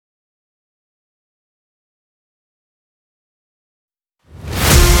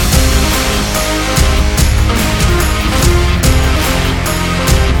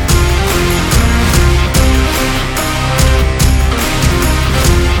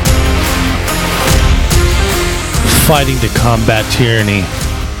fighting to combat tyranny,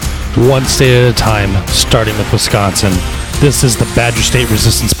 one state at a time, starting with Wisconsin. This is the Badger State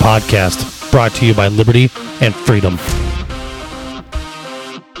Resistance Podcast, brought to you by Liberty and Freedom.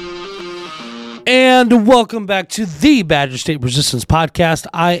 And welcome back to the Badger State Resistance Podcast.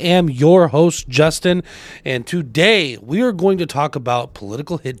 I am your host, Justin, and today we are going to talk about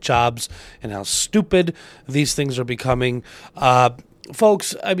political hit jobs and how stupid these things are becoming.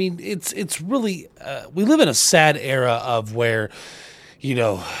 Folks, I mean, it's really, we live in a sad era of where, you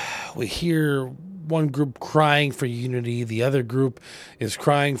know, we hear one group crying for unity, the other group is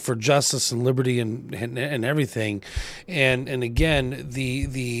crying for justice and liberty and everything. And again,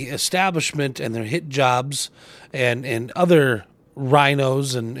 the establishment and their hit jobs and other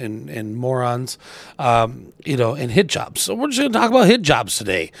rhinos and morons, you know, and hit jobs. So we're just going to talk about hit jobs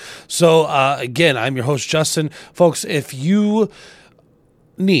today. So again, I'm your host, Justin. Folks, if you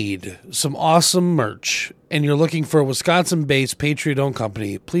need some awesome merch and you're looking for a Wisconsin-based Patriot-owned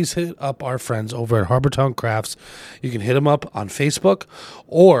company, please hit up our friends over at Harbortown Crafts. You can hit them up on Facebook,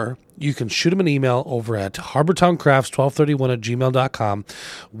 or you can shoot them an email over at harbortowncrafts1231@gmail.com.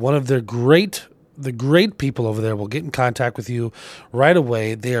 One of the great people over there will get in contact with you right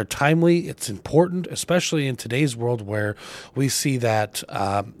away. They are timely. It's important, especially in today's world where we see that,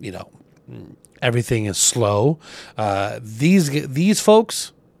 you know, everything is slow. These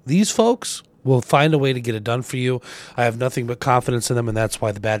folks will find a way to get it done for you. I have nothing but confidence in them, and that's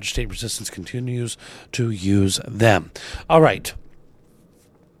why the Badger State Resistance continues to use them. All right.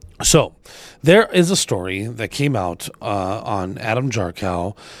 So there is a story that came out on Adam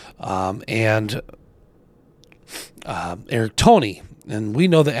Jarchow and Eric Toney. And we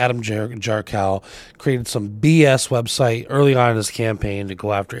know that Adam Jarchow created some BS website early on in his campaign to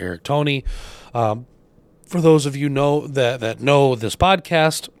go after Eric Toney. For those of you that know this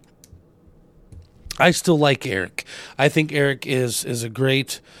podcast, I still like Eric. I think Eric is a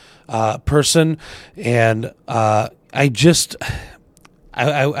great person, and I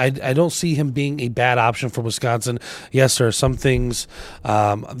don't see him being a bad option for Wisconsin. Yes, there are some things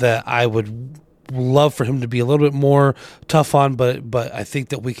that I would love for him to be a little bit more tough on, but I think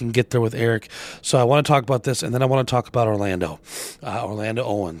that we can get there with Eric. So I want to talk about this, and then I want to talk about Orlando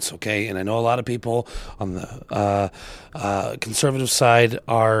Owens, okay? And I know a lot of people on the conservative side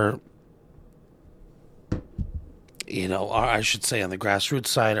are, you know, I should say on the grassroots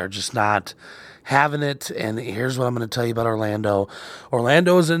side, are just not having it. And here's what I'm going to tell you about Orlando.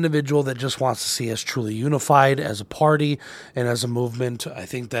 Orlando is an individual that just wants to see us truly unified as a party and as a movement. I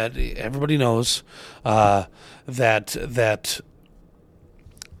think that everybody knows that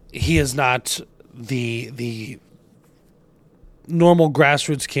he is not the normal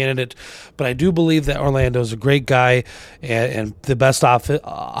grassroots candidate, but I do believe that Orlando is a great guy and the best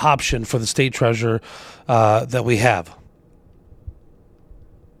option for the state treasurer that we have.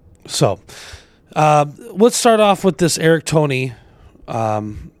 So let's start off with this Eric Toney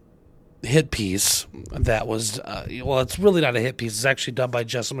hit piece that was, well, it's really not a hit piece. It's actually done by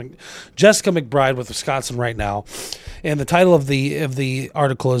Jessica McBride with Wisconsin Right Now. And the title of the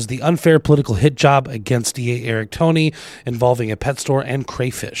article is "The Unfair Political Hit Job Against DA Eric Toney Involving a Pet Store and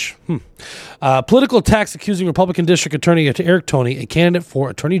Crayfish." Political attacks accusing Republican District Attorney Eric Toney, a candidate for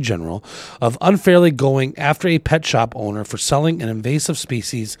Attorney General, of unfairly going after a pet shop owner for selling an invasive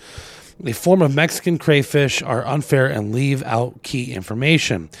species, a form of Mexican crayfish, are unfair and leave out key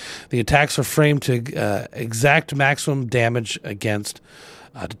information. The attacks are framed to exact maximum damage against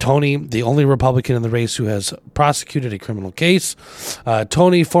Toney, the only Republican in the race who has prosecuted a criminal case.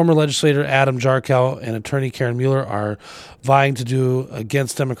 Toney, former legislator Adam Jarchow, and attorney Karen Mueller are vying to do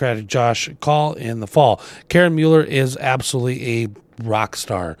against Democratic Josh Call in the fall. Karen Mueller is absolutely a rock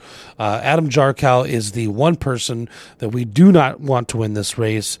star. Adam Jarchow is the one person that we do not want to win this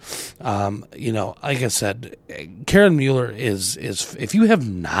race. You know, like I said, Karen Mueller is if you have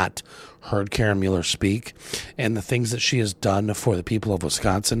not heard Karen Mueller speak and the things that she has done for the people of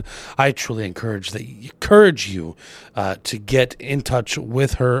Wisconsin, I truly encourage you to get in touch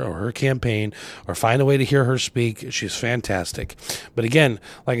with her or her campaign or find a way to hear her speak. She's fantastic. But again,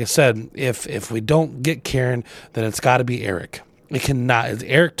 like I said, if we don't get Karen, then it's got to be Eric. It cannot. It's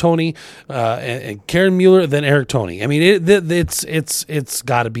Eric Toney and Karen Mueller, then Eric Toney. I mean, it's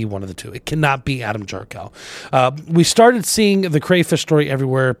got to be one of the two. It cannot be Adam Jarchow. We started seeing the crayfish story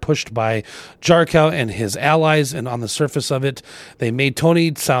everywhere, pushed by Jarchow and his allies, and on the surface of it, they made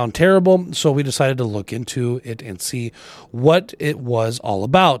Toney sound terrible. So we decided to look into it and see what it was all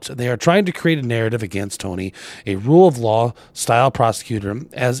about. They are trying to create a narrative against Toney, a rule of law style prosecutor,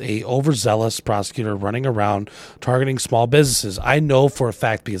 as a overzealous prosecutor running around targeting small businesses. I know for a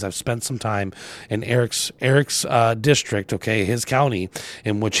fact, because I've spent some time in Eric's district, okay, his county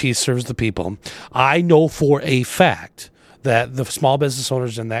in which he serves the people. I know for a fact that the small business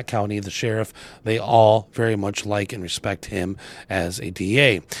owners in that county, the sheriff, they all very much like and respect him as a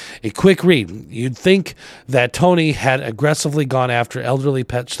DA. A quick read. You'd think that Tony had aggressively gone after elderly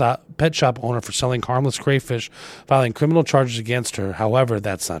pet shop owner for selling harmless crayfish, filing criminal charges against her. However,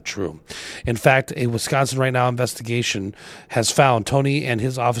 that's not true. In fact, a Wisconsin Right Now investigation has found Tony and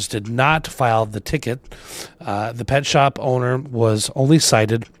his office did not file the ticket. The pet shop owner was only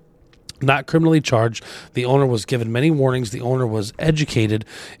cited, not criminally charged. The owner was given many warnings. The owner was educated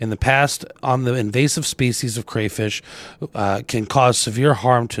in the past on the invasive species of crayfish can cause severe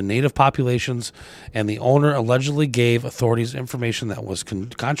harm to native populations, and the owner allegedly gave authorities information that was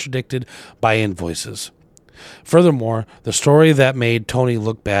contradicted by invoices. Furthermore, the story that made Tony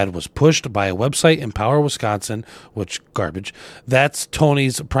look bad was pushed by a website, Empower Wisconsin, which garbage. That's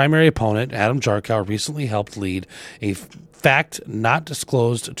Tony's primary opponent, Adam Jarchow, recently helped lead a fact not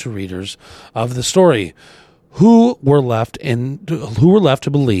disclosed to readers of the story, who were left to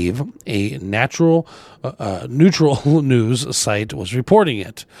believe a neutral news site was reporting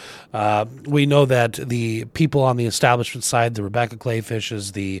it. We know that the people on the establishment side, the Rebecca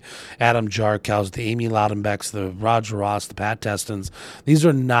Clayfishes, the Adam Jarchows, the Amy Loudenbecks, the Roger Ross, the Pat Testons, these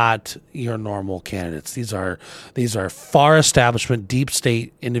are not your normal candidates. These are far establishment, deep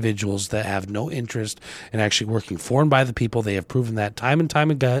state individuals that have no interest in actually working for and by the people. They have proven that time and time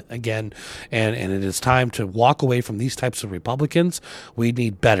again, and it is time to walk away from these types of Republicans. We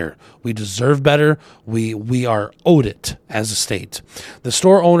need better. We deserve better. We are owed it as a state. The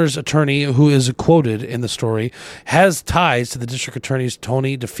store owner's attorney, who is quoted in the story, has ties to the district attorneys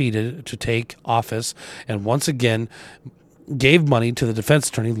Tony defeated to take office, and once again gave money to the defense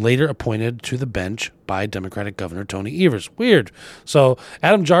attorney later appointed to the bench by Democratic Governor Tony Evers. Weird. So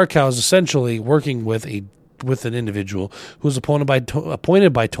Adam Jarchow is essentially working with an individual who was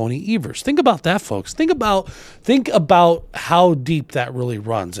appointed by Tony Evers. Think about that, folks. Think about how deep that really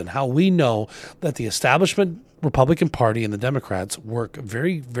runs, and how we know that the establishment Republican Party and the Democrats work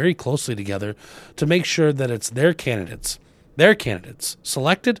very, very closely together to make sure that it's their candidates,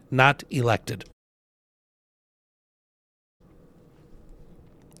 selected, not elected.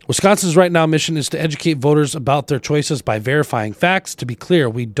 Wisconsin's Right Now mission is to educate voters about their choices by verifying facts. To be clear,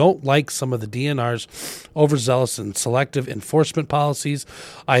 we don't like some of the DNR's overzealous and selective enforcement policies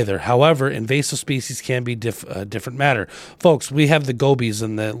either. However, invasive species can be a different matter. Folks, we have the gobies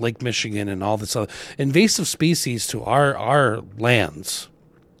in the Lake Michigan and all this other invasive species to our lands.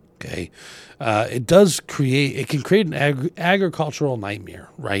 Okay. It can create an agricultural nightmare,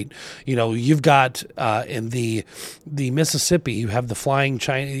 right? You know, you've got in the Mississippi, you have the flying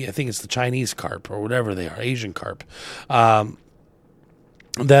Chinese, I think it's the Chinese carp or whatever they are, Asian carp, that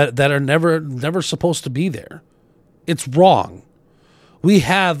are never supposed to be there. It's wrong. We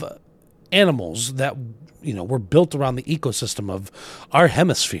have animals that, you know, we're built around the ecosystem of our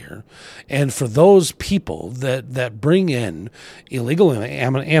hemisphere. And for those people that bring in illegal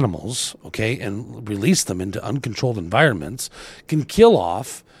animals, okay, and release them into uncontrolled environments, can kill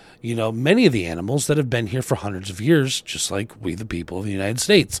off, you know, many of the animals that have been here for hundreds of years, just like we, the people of the United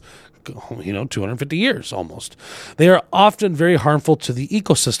States. 250 years almost. They are often very harmful to the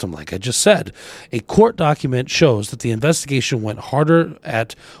ecosystem, like I just said. A court document shows that the investigation went harder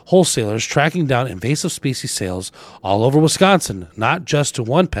at wholesalers tracking down invasive species sales all over Wisconsin, not just to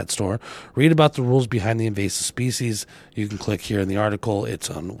one pet store. Read about the rules behind the invasive species. You can click here in the article. It's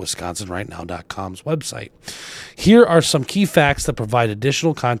on WisconsinRightNow.com's website. Here are some key facts that provide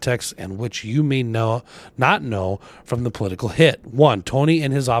additional context and which you may not know from the political hit. 1. Tony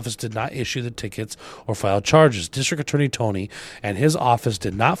and his office did not issue the tickets or file charges. District Attorney Tony and his office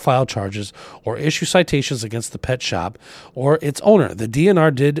did not file charges or issue citations against the pet shop or its owner. The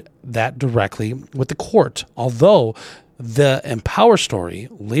DNR did that directly with the court, although the Empower story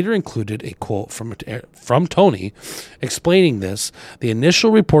later included a quote from Tony explaining this. The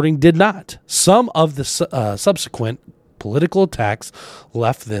initial reporting did not. Some of the subsequent political attacks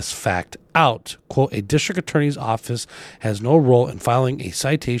left this fact out. Quote, a district attorney's office has no role in filing a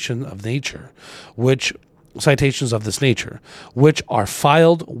citations of this nature, which are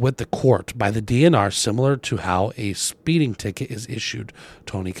filed with the court by the DNR, similar to how a speeding ticket is issued,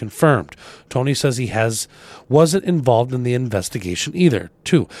 Tony confirmed. Tony says he wasn't involved in the investigation either.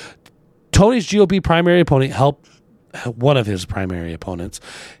 2. Tony's GOP primary opponent one of his primary opponents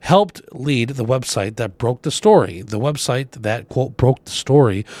helped lead the website that broke the story. The website that, quote, broke the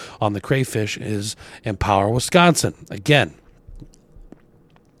story on the crayfish is Empower Wisconsin. Again,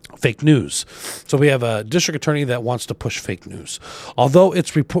 fake news. So we have a district attorney that wants to push fake news. Although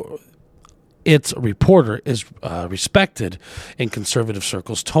its reporter is respected in conservative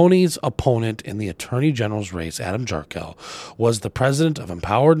circles, Tony's opponent in the attorney general's race, Adam Jarchow, was the president of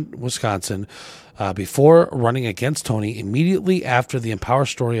Empowered Wisconsin. Before running against Tony, immediately after the Empower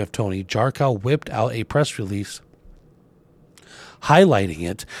story of Tony, Jarchow whipped out a press release highlighting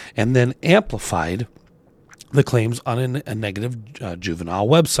it and then amplified the claims on a negative juvenile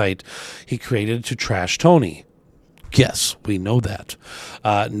website he created to trash Tony. Yes, we know that.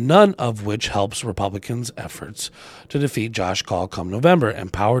 None of which helps Republicans' efforts to defeat Josh Kaul come November.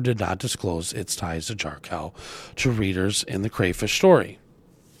 Empower did not disclose its ties to Jarchow to readers in the crayfish story.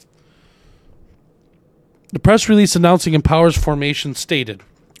 The press release announcing Empower's formation stated,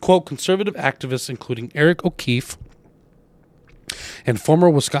 quote, conservative activists including Eric O'Keefe and former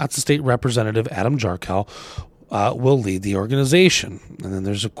Wisconsin State Representative Adam Jarchow will lead the organization. And then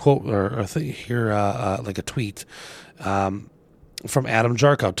there's a quote like a tweet from Adam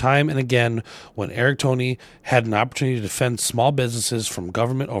Jarchow. Time and again, when Eric Toney had an opportunity to defend small businesses from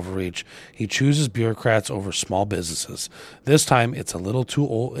government overreach, he chooses bureaucrats over small businesses. This time, it's a little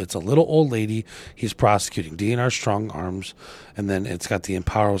old lady he's prosecuting. DNR Strong Arms, and then it's got the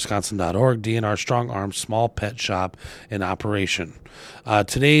EmpowerWisconsin.org, DNR Strong Arms small pet shop in operation.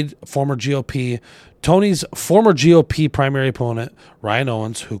 Today, Tony's former GOP primary opponent, Ryan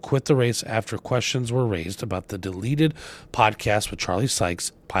Owens, who quit the race after questions were raised about the deleted podcast with Charlie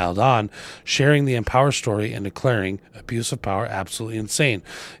Sykes, piled on, sharing the Empower story and declaring abuse of power absolutely insane.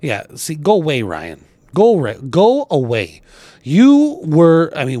 Yeah, see, go away, Ryan. Go away.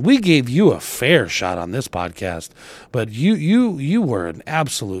 We gave you a fair shot on this podcast, but you were an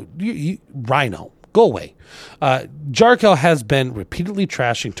absolute rhino. Go away. Jarchow has been repeatedly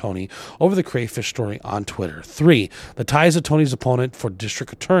trashing Tony over the crayfish story on Twitter. 3. The ties of Tony's opponent for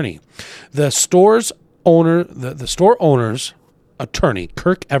district attorney. The store owner's attorney,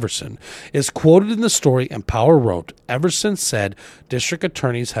 Kirk Everson, is quoted in the story. Empower wrote, Everson said district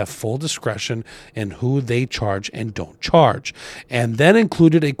attorneys have full discretion in who they charge and don't charge, and then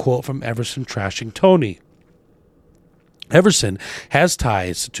included a quote from Everson trashing Tony. Everson has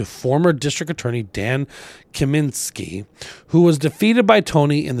ties to former district attorney Dan Kaminsky, who was defeated by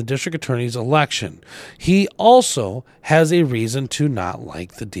Tony in the district attorney's election. He also has a reason to not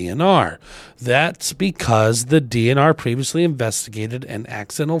like the DNR. That's because the DNR previously investigated an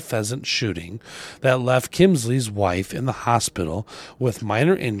accidental pheasant shooting that left Kimsley's wife in the hospital with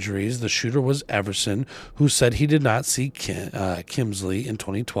minor injuries. The shooter was Everson, who said he did not see Kimsley in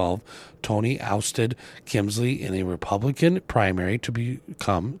 2012. Tony ousted Kimsley in a Republican primary to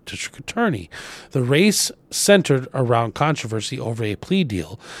become district attorney. The race centered around controversy over a plea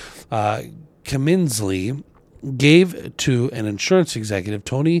deal Kimsley gave to an insurance executive.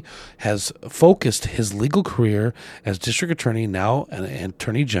 Tony has focused his legal career as district attorney, now an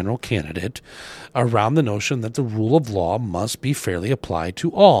attorney general candidate, around the notion that the rule of law must be fairly applied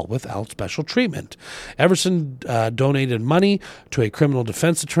to all without special treatment. Everson donated money to a criminal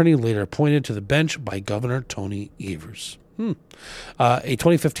defense attorney later appointed to the bench by Governor Tony Evers. A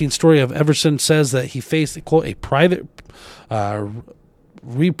 2015 story of Everson says that he faced, quote, a private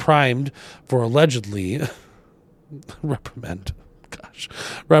reprimand for allegedly reprimand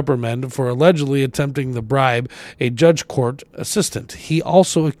for allegedly attempting to bribe a judge court assistant. He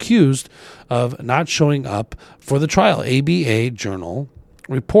also accused of not showing up for the trial. ABA Journal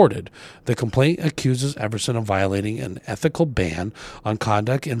reported the complaint accuses Everson of violating an ethical ban on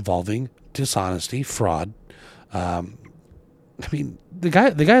conduct involving dishonesty, fraud. The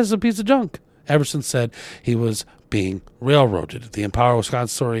guy is a piece of junk. Everson said he was being railroaded. The Empower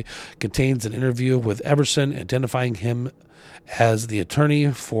Wisconsin story contains an interview with Everson identifying him as the attorney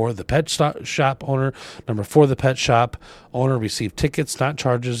for the pet shop owner. Number 4, the pet shop owner received tickets, not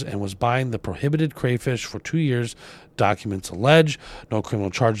charges, and was buying the prohibited crayfish for 2 years. Documents allege no criminal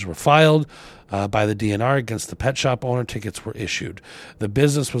charges were filed by the DNR against the pet shop owner. Tickets were issued. The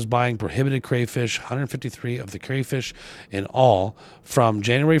business was buying prohibited crayfish, 153 of the crayfish in all, from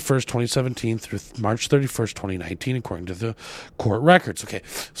January 1st, 2017 through March 31st, 2019, according to the court records. Okay,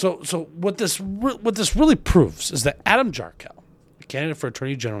 so what this really proves is that Adam Jarchow, candidate for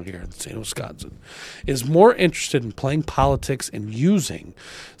Attorney General here in the state of Wisconsin, is more interested in playing politics and using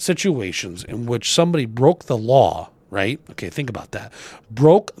situations in which somebody broke the law, right? Okay, think about that.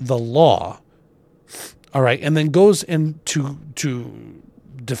 Broke the law, all right, and then goes into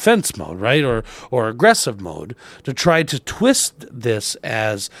defense mode, right, or aggressive mode to try to twist this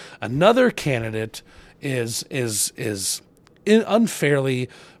as another candidate is unfairly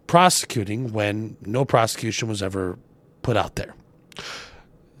prosecuting when no prosecution was ever put out there.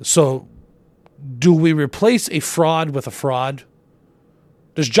 So do we replace a fraud with a fraud?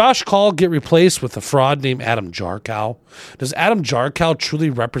 Does Josh Call get replaced with a fraud named Adam Jarchow? Does Adam Jarchow truly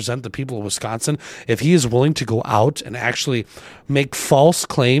represent the people of Wisconsin if he is willing to go out and actually make false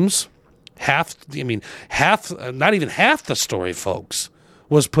claims? Not even half the story, folks,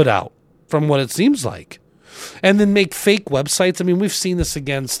 was put out from what it seems like. And then make fake websites. I mean, we've seen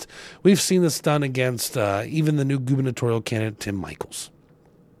this done against even the new gubernatorial candidate, Tim Michaels.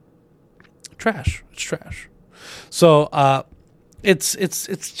 Trash. It's trash. So,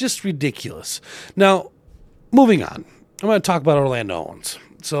 It's just ridiculous. Now, moving on, I'm going to talk about Orlando Owens.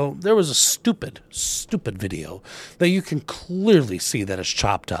 So there was a stupid video that you can clearly see that is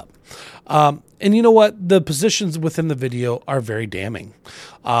chopped up. And you know what? The positions within the video are very damning.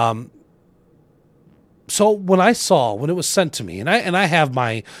 So when it was sent to me, and I have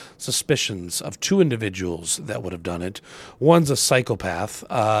my suspicions of two individuals that would have done it. One's a psychopath,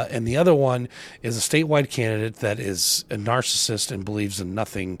 and the other one is a statewide candidate that is a narcissist and believes in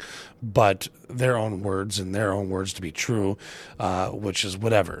nothing but their own words and their own words to be true, which is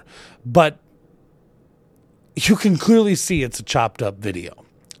whatever. But you can clearly see it's a chopped up video.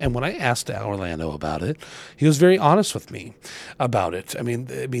 And when I asked Orlando about it, he was very honest with me about it. I mean,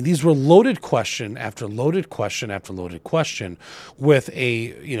 these were loaded question after loaded question after loaded question with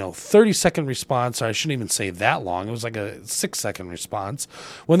a 30-second response. Or I shouldn't even say that long. It was like a 6-second response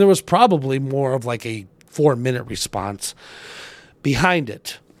when there was probably more of like a 4-minute response behind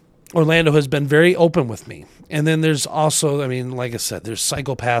it. Orlando has been very open with me. And then there's also, like I said, there's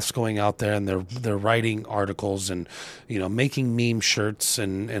psychopaths going out there and they're writing articles and, making meme shirts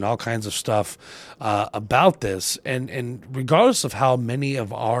and all kinds of stuff about this. And regardless of how many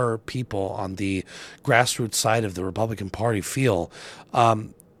of our people on the grassroots side of the Republican Party feel,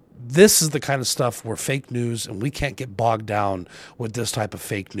 this is the kind of stuff where fake news, and we can't get bogged down with this type of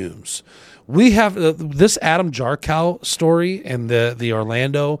fake news. We have this Adam Jarchow story and the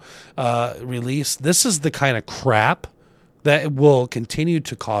Orlando release. This is the kind of crap that will continue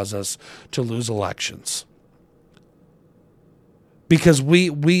to cause us to lose elections. Because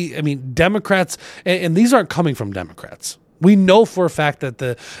Democrats, and these aren't coming from Democrats. We know for a fact that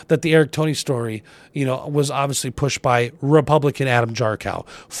the Eric Toney story, was obviously pushed by Republican Adam Jarchow,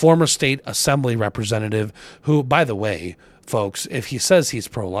 former state assembly representative, who, by the way, folks, if he says he's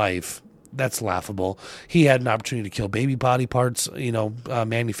pro-life, that's laughable. He had an opportunity to kill baby body parts,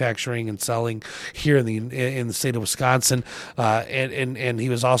 manufacturing and selling here in the state of Wisconsin, and he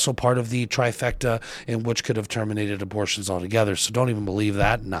was also part of the trifecta in which could have terminated abortions altogether. So don't even believe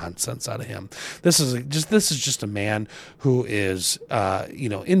that nonsense out of him. This is just a man who is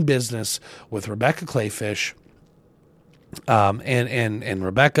in business with Rebecca Clayfish. And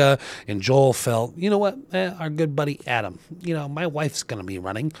Rebecca and Joel felt, our good buddy Adam, my wife's going to be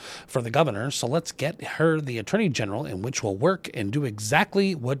running for the governor, so let's get her the attorney general, in which will work and do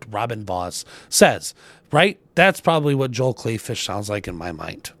exactly what Robin Vos says, right? That's probably what Joel Clayfish sounds like in my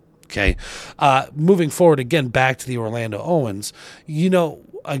mind. Okay. Moving forward again, back to the Orlando Owens,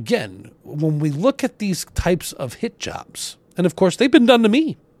 again, when we look at these types of hit jobs, and of course they've been done to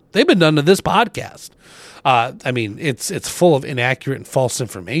me, they've been done to this podcast. It's full of inaccurate and false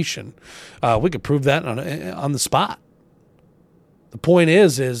information. We could prove that on the spot. The point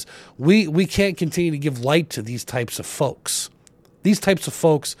is we can't continue to give light to these types of folks. These types of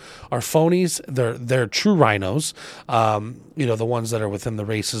folks are phonies. They're true rhinos. The ones that are within the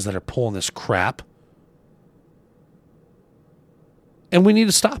races that are pulling this crap. And we need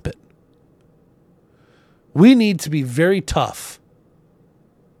to stop it. We need to be very tough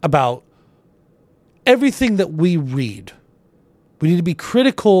about everything that we read. We need to be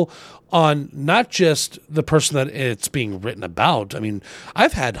critical on not just the person that it's being written about.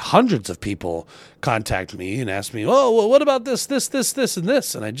 I've had hundreds of people contact me and ask me, oh, well, what about this, and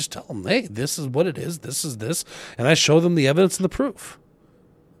this? And I just tell them, hey, this is what it is. This is this. And I show them the evidence and the proof.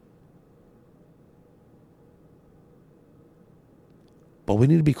 But we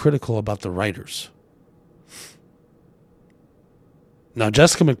need to be critical about the writers. Now,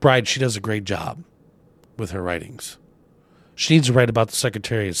 Jessica McBride, she does a great job with her writings. She needs to write about the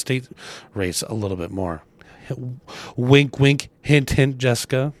Secretary of State race a little bit more. Wink, wink, hint, hint,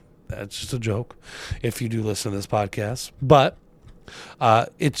 Jessica. That's just a joke if you do listen to this podcast. But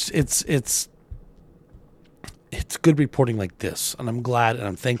it's good reporting like this. And I'm glad and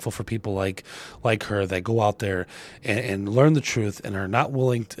I'm thankful for people like her that go out there and learn the truth and are not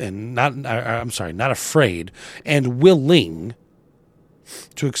willing to, and not afraid and willing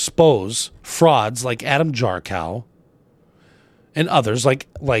to expose frauds like Adam Jarchow and others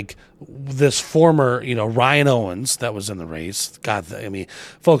like this former, Ryan Owens that was in the race. God, I mean,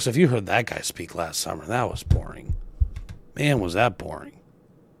 folks, if you heard that guy speak last summer, that was boring. Man, was that boring.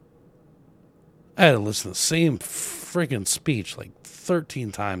 I had to listen to the same freaking speech like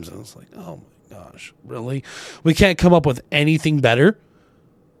 13 times, and it's like, oh my gosh, really? We can't come up with anything better?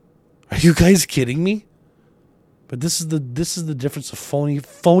 Are you guys kidding me? But this is the difference of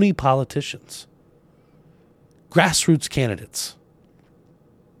phony politicians. Grassroots candidates.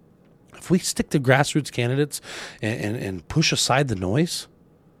 If we stick to grassroots candidates and push aside the noise,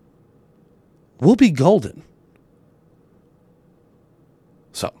 we'll be golden.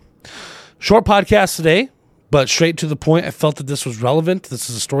 So, short podcast today, but straight to the point. I felt that this was relevant. This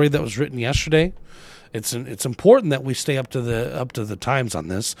is a story that was written yesterday. It's important that we stay up to the times on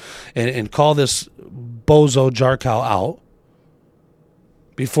this and call this bozo Jarchow out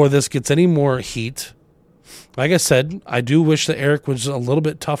before this gets any more heat. Like I said, I do wish that Eric was a little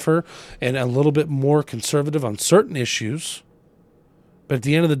bit tougher and a little bit more conservative on certain issues. But at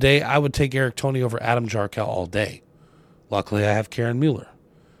the end of the day, I would take Eric Toney over Adam Jarchow all day. Luckily, I have Karen Mueller.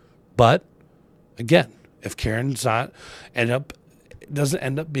 But again, if Karen doesn't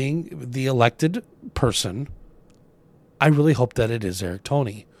end up being the elected person, I really hope that it is Eric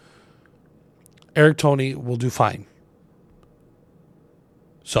Toney. Eric Toney will do fine.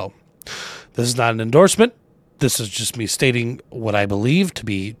 So, this is not an endorsement. This is just me stating what I believe to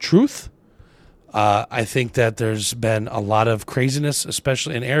be truth. I think that there's been a lot of craziness,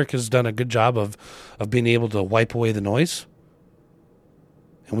 especially, and Eric has done a good job of being able to wipe away the noise.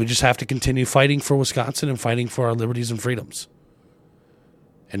 And we just have to continue fighting for Wisconsin and fighting for our liberties and freedoms.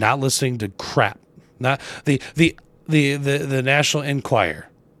 And not listening to crap. Not the National Enquirer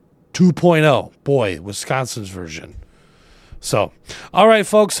 2.0. Boy, Wisconsin's version. So, all right,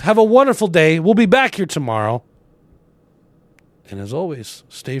 folks, have a wonderful day. We'll be back here tomorrow. And as always,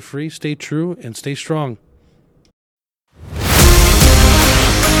 stay free, stay true, and stay strong.